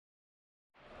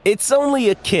It's only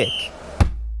a kick,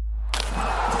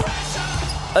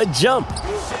 a jump,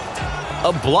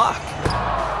 a block.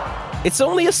 It's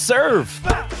only a serve.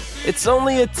 It's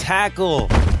only a tackle,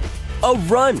 a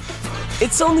run.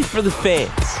 It's only for the fans.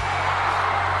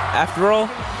 After all,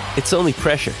 it's only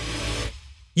pressure.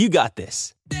 You got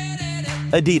this.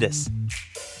 Adidas.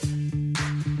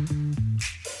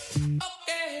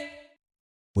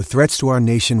 With threats to our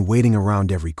nation waiting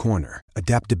around every corner,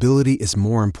 adaptability is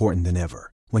more important than ever.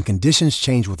 When conditions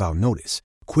change without notice,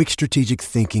 quick strategic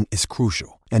thinking is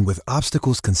crucial. And with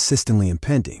obstacles consistently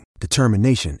impending,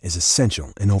 determination is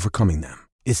essential in overcoming them.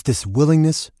 It's this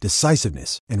willingness,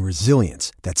 decisiveness, and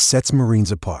resilience that sets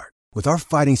Marines apart. With our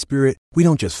fighting spirit, we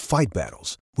don't just fight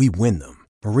battles, we win them.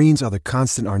 Marines are the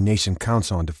constant our nation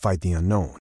counts on to fight the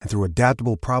unknown. And through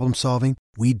adaptable problem solving,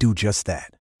 we do just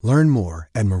that. Learn more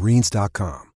at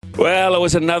marines.com. Well, it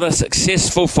was another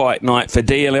successful fight night for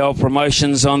DLL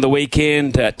Promotions on the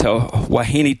weekend at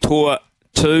Wahine Tour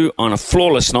 2 on a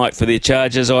flawless night for their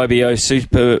Chargers. IBO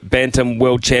Super Bantam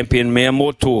World Champion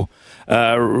Miyamoto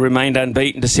remained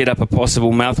unbeaten to set up a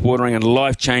possible mouth-watering and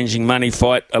life-changing money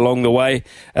fight along the way.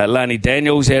 Lani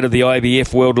Daniels added the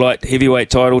IBF World Light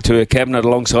Heavyweight title to her cabinet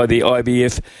alongside the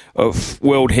IBF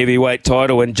World Heavyweight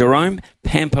title, and Jerome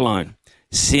Pampalone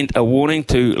sent a warning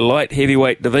to light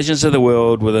heavyweight divisions of the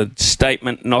world with a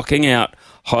statement knocking out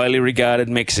highly regarded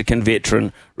Mexican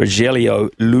veteran Rogelio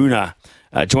Luna.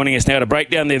 Joining us now to break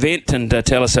down the event and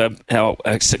tell us how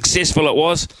successful it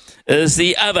was is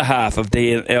the other half of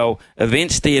DNL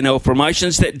events, DNL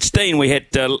Promotions. That's Dean. We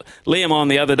had Liam on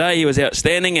the other day. He was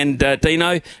outstanding. And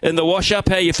Dino, in the wash-up,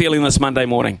 how are you feeling this Monday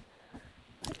morning?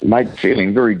 Mate,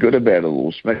 feeling very good about it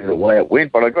all, the way it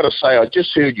went. But I've got to say, I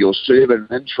just heard your serve and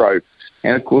intro.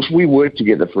 And, of course, we worked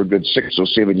together for a good 6 or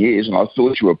 7 years, and I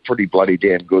thought you were pretty bloody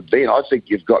damn good then. I think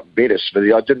you've gotten better,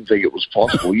 Smithy. I didn't think it was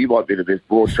possible. You might be the best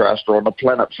broadcaster on the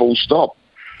planet, full stop.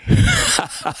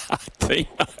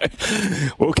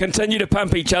 We'll continue to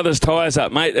pump each other's tyres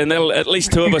up, mate, and at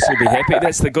least two of us will be happy.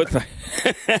 That's the good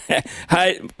thing.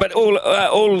 Hey, but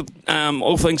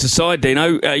all things aside,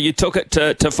 Dino, you took it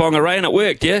to Whangarei and it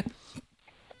worked, yeah?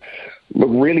 Look,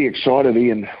 really excited,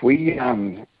 Ian. We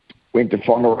went to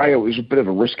Whangarei. It was a bit of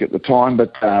a risk at the time,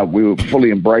 but we were fully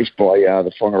embraced by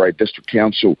the Whangarei District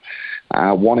Council,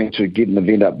 wanting to get an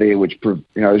event up there which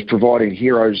is providing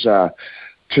heroes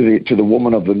to the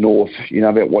woman of the North,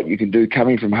 about what you can do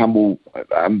coming from humble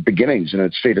beginnings. And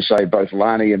it's fair to say both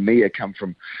Lani and Mia come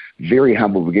from very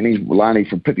humble beginnings. Lani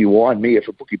from Pipiwai, Mia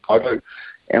from Pukepoto.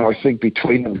 And I think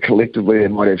between them collectively, they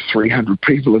might have 300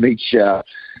 people in each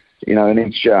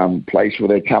place where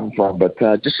they come from. But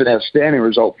just an outstanding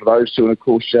result for those two. And, of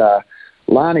course,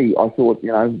 Lani, I thought,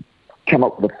 come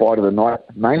up with the fight of the night,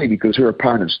 mainly because her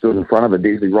opponent stood in front of her,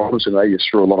 Desley Robinson. They just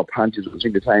threw a lot of punches. It was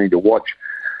entertaining to watch.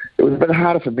 It was a bit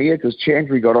harder for Mia because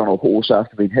Chandri got on a horse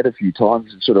after being hit a few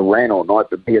times and sort of ran all night,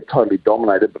 but Mia totally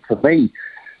dominated. But for me,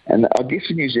 and I guess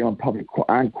the New Zealand public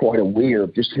aren't quite aware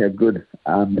of just how good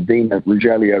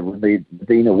Rogelio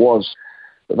Medina was.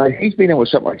 But mate, he's been in with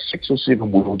something like 6 or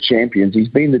 7 world champions. He's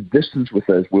been the distance with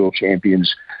those world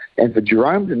champions. And for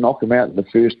Jerome to knock him out in the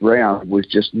first round was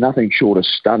just nothing short of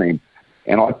stunning.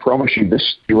 And I promise you,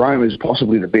 Jerome is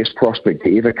possibly the best prospect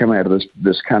to ever come out of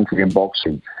this country in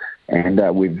boxing. And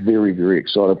we're very, very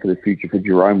excited for the future for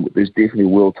Jerome. There's definitely a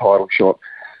world title shot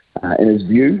in his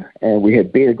view. And we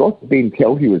had Ben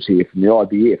Kelly was here from the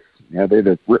IBF.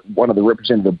 They're one of the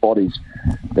representative bodies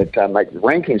that make the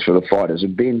rankings for the fighters,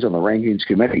 and Ben's on the rankings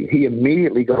committee. He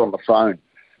immediately got on the phone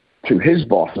to his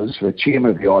bosses, the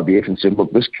chairman of the IBF, and said,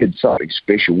 look, this kid's something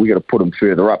special. We've got to put him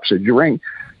further up. So Jerome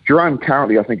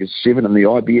currently, I think, is 7 in the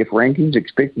IBF rankings,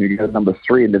 expecting to go to number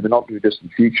 3 in the not too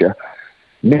distant future,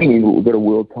 meaning we've got a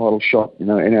world title shot in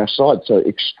our side. So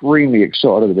extremely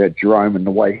excited about Jerome and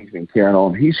the way he's been carrying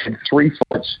on. He's had 3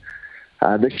 fights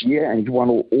this year, and he's won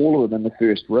all of them in the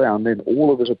first round. Then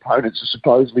all of his opponents are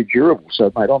supposedly durable.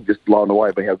 So, mate, I'm just blown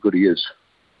away by how good he is.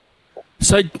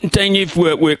 So, Dean, you've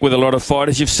worked with a lot of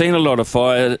fighters. You've seen a lot of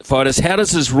fighters. How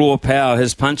does his raw power,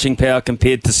 his punching power,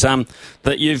 compared to some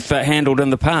that you've handled in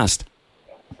the past?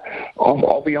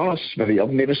 I'll be honest, Smithy,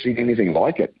 I've never seen anything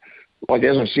like it. Like,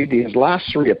 as I said, his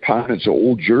last 3 opponents are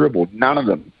all durable. None of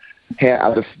them,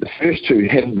 the first 2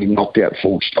 hadn't been knocked out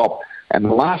full stop. And the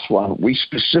last one, we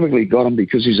specifically got him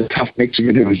because he's a tough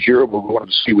Mexican who was durable. We wanted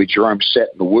to see where Jerome sat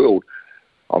in the world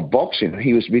of boxing.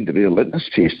 He was meant to be a litmus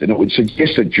test, and it would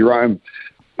suggest that Jerome,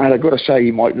 mate, I've got to say,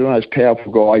 he might be the most powerful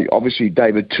guy. Obviously,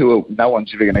 David Tua, no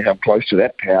one's ever going to come close to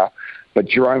that power. But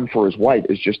Jerome, for his weight,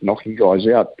 is just knocking guys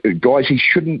out. Guys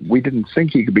we didn't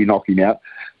think he could be knocking out.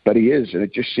 but he is, and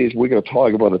it just says we've got a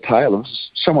tiger by the tail. And this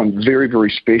is someone very, very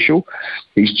special.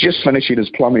 He's just finishing his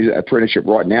plumbing apprenticeship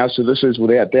right now, so this is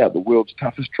without doubt the world's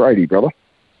toughest tradie, brother.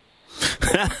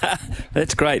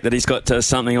 That's great that he's got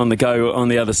something on the go on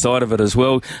the other side of it as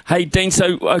well. Hey, Dean,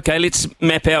 so, okay, let's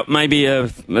map out maybe a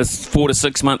 4 to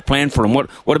 6 month plan for him. What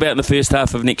about in the first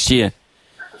half of next year?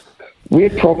 We're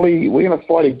going to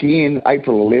fight again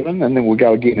April 11, and then we'll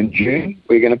go again in June.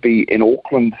 We're going to be in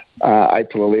Auckland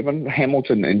April 11,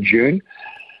 Hamilton in June.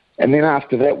 And then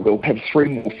after that, we'll have 3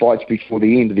 more fights before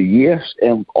the end of the year.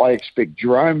 And I expect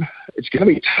Jerome, it's going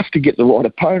to be tough to get the right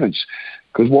opponents,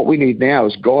 because what we need now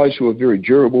is guys who are very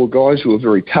durable, guys who are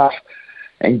very tough,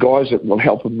 and guys that will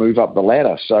help him move up the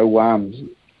ladder. So,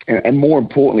 and more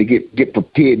importantly, get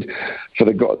prepared for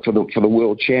the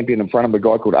world champion in front of a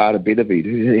guy called Arda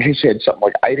Benavid. He's had something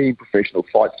like 18 professional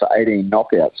fights to 18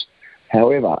 knockouts.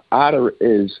 However, Arda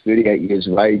is 38 years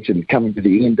of age and coming to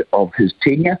the end of his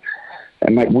tenure.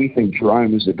 And, mate, we think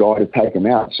Jerome is the guy to take him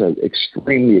out. So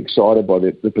extremely excited by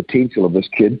the potential of this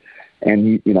kid.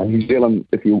 And, you know, New Zealand,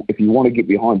 if you want to get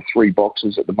behind 3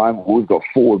 boxers at the moment, we've got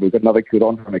 4. We've got another kid,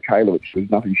 Andre Mikhailovic, who's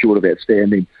nothing short of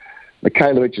outstanding.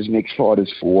 Mikhailovic's next fight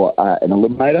is for an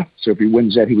eliminator. So if he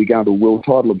wins that, he'll be going to a world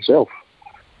title himself.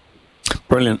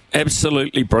 Brilliant.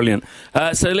 Absolutely brilliant.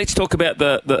 So let's talk about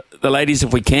the ladies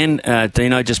if we can,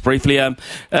 Dino, just briefly.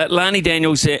 Lani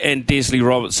Daniels and Desley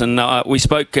Robertson. We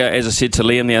spoke, as I said to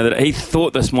Liam the other day, he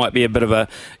thought this might be a bit of a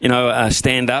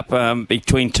stand-up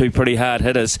between 2 pretty hard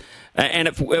hitters. And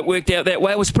it worked out that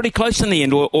way. It was pretty close in the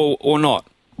end, or not?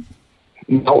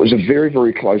 No, it was a very,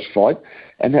 very close fight.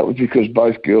 And that was because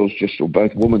both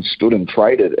women stood and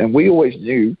traded. And we always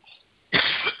knew,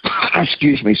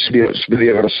 excuse me, Smithy,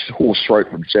 I got a hoarse throat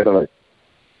from Saturday.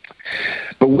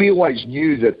 But we always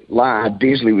knew that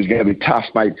Desley was going to be tough,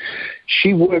 mate.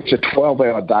 She works a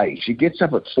 12-hour day. She gets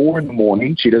up at 4 in the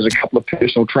morning. She does a couple of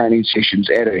personal training sessions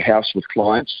at her house with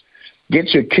clients.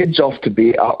 Gets her kids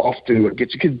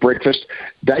gets her kids breakfast,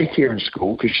 daycare and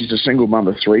school, because she's a single mum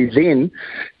of 3. Then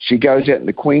she goes out in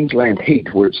the Queensland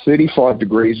heat where it's 35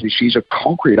 degrees and she's a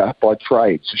concreter by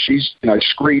trade. So she's,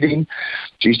 screeding.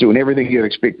 She's doing everything you'd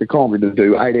expect the concreter to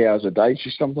do 8 hours a day.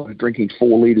 She's sometimes drinking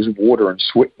 4 litres of water and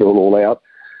sweat it all out.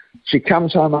 She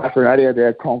comes home after an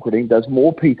 8-hour concreting, does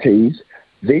more PTs,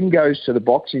 then goes to the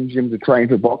boxing gym to train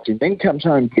for boxing, then comes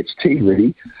home, gets tea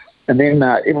ready, and then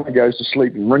everyone goes to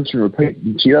sleep and rinse and repeat.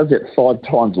 And she does that 5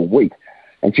 times a week.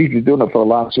 And she's been doing it for the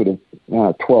last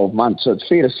 12 months. So it's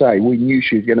fair to say we knew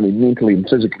she was going to be mentally and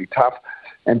physically tough,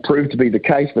 and proved to be the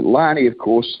case. But Lani, of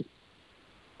course,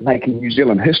 making New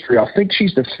Zealand history. I think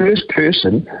she's the first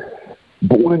person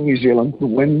born in New Zealand to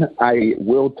win a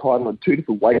world title in 2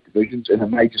 different weight divisions in a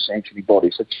major sanctioning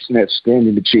body. So it's just an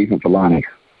outstanding achievement for Lani.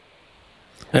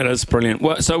 That is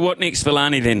brilliant. So what next for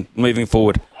Lani then, moving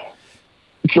forward?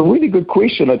 It's a really good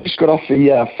question. I just got off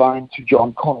the phone to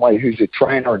John Conway, who's a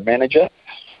trainer and manager.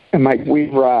 And, mate,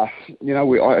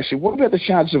 I said, what about the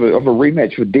chance of a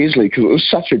rematch with Desley? Because it was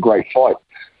such a great fight.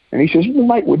 And he says, well,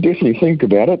 mate, we'll definitely think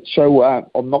about it. So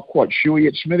I'm not quite sure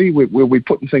yet, Smithy. We'll be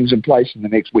putting things in place in the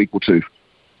next week or 2.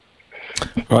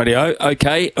 Rightio.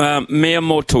 Okay.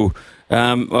 Miyamoto.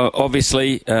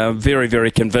 Obviously, very,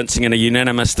 very convincing in a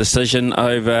unanimous decision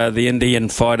over the Indian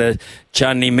fighter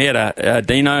Chani Mehra,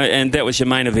 Dino, and that was your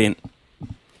main event.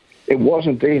 It was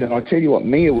indeed, and I tell you what,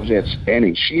 Mia was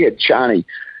outstanding. She had Chani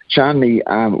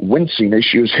wincing as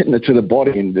she was hitting it to the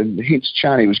body, and hence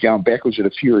Chani was going backwards at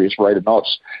a furious rate of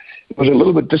knots. It was a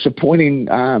little bit disappointing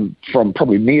from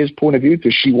probably Mia's point of view,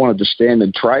 because she wanted to stand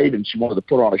and trade and she wanted to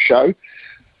put on a show.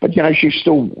 But, she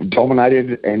still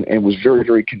dominated and was very,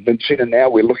 very convincing. And now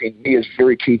Mia's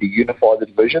very keen to unify the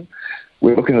division.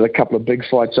 We're looking at a couple of big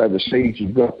fights overseas.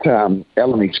 You've got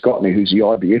Eleni Scottney, who's the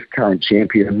IBF current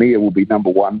champion, and Mia will be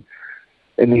number 1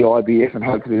 in the IBF, and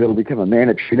hopefully that'll become a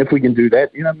mandatory. And if we can do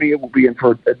that, Mia will be in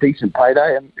for a decent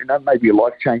payday and, maybe a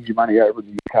life-changing money over in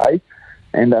the UK,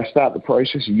 and start the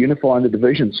process of unifying the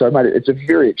division. So, mate, it's a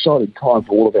very exciting time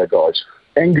for all of our guys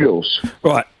and girls.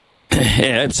 Right.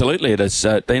 Yeah, absolutely it is,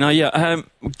 Dino. Yeah,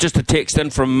 just a text in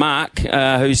from Mark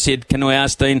who said, can we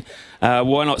ask Dean,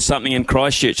 why not something in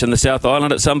Christchurch in the South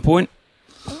Island at some point?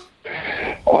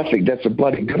 I think that's a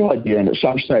bloody good idea, and at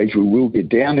some stage we will get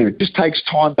down there. It just takes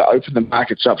time to open the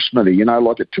markets up, Smithy.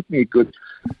 It took me a good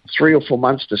 3 or 4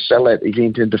 months to sell that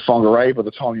event into Whangarei by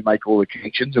the time you make all the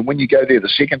connections. And when you go there the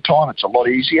second time, it's a lot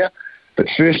easier. But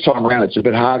first time around, it's a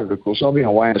bit harder, of course. I've been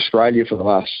away in Australia for the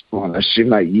last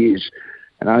 7-8 years,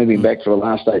 and only been back for the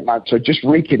last 8 months. So just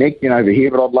reconnecting over here,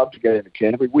 but I'd love to go down to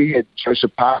Canterbury. We had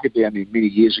Joseph Parker down there many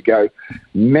years ago,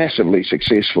 massively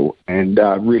successful, and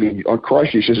really,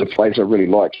 Christchurch is a place I really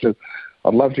like. So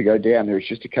I'd love to go down there. It's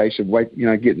just a case of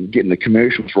getting the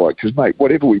commercials right. Because, mate,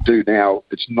 whatever we do now,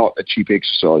 it's not a cheap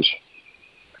exercise.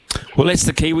 Well, that's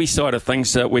the Kiwi side of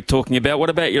things that we're talking about. What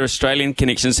about your Australian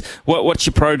connections? What's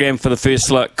your program for the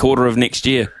first quarter of next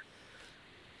year?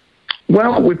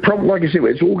 Well, we're probably, like I said,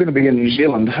 it's all going to be in New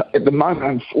Zealand. At the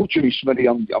moment, unfortunately, Smitty,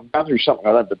 I'm going through something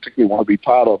I don't particularly want to be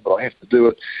part of, but I have to do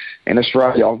it. In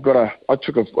Australia, I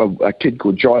took a kid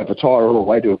called Jai Vataya all the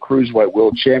way to a Cruiserweight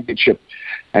World Championship,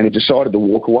 and he decided to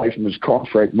walk away from his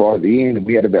contract right at the end, and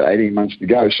we had about 18 months to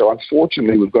go. So,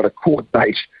 unfortunately, we've got a court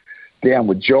date down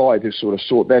with Jai to sort of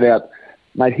sort that out.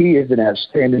 Mate, he is an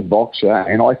outstanding boxer,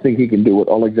 and I think he can do what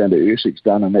Alexander Usyk's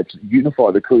done, and that's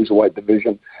unify the Cruiserweight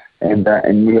division and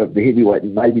move up the heavyweight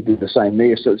and maybe do the same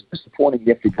there. So it's disappointing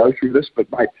you have to go through this,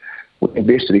 but, mate, we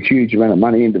invested a huge amount of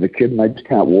money into the kid and they just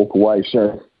can't walk away.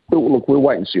 So, look, we'll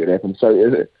wait and see what happens.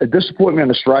 So a disappointment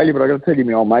in Australia, but I've got to tell you,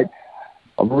 my old mate,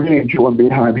 I'm really enjoying being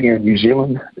home here in New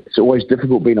Zealand. It's always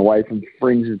difficult being away from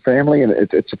friends and family, and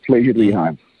it's a pleasure to be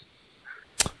home.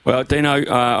 Well, Dino,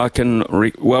 I can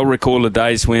well recall the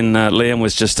days when Liam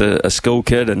was just a school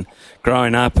kid and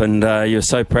growing up, and you're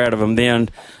so proud of him there.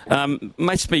 And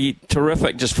must be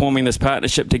terrific just forming this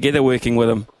partnership together, working with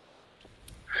him.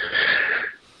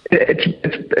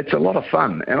 It's a lot of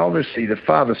fun, and obviously the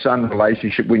father-son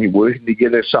relationship when you're working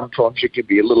together, sometimes it can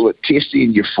be a little bit testy,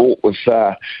 and you're fought with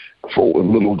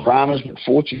little dramas. But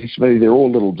fortunately, Smithy, they're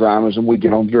all little dramas, and we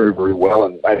get on very, very well,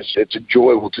 and it's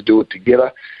enjoyable to do it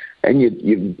together. And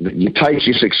you taste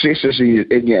your successes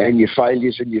and your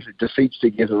failures and your defeats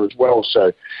together as well.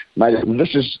 So, mate,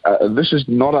 this is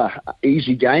not a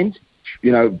easy game.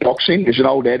 You know, boxing, there's an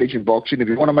old adage in boxing, if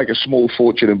you want to make a small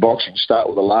fortune in boxing, start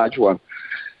with a large one.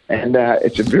 And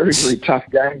it's a very, very tough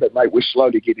game, but, mate, we're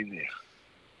slowly getting there.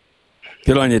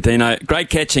 Good on you, Dino. Great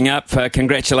catching up.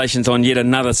 Congratulations on yet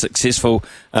another successful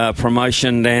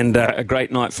promotion and a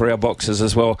great night for our boxers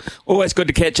as well. Always good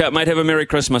to catch up, mate. Have a Merry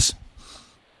Christmas.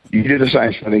 You do the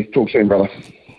same, Smitty. Talk soon, brother.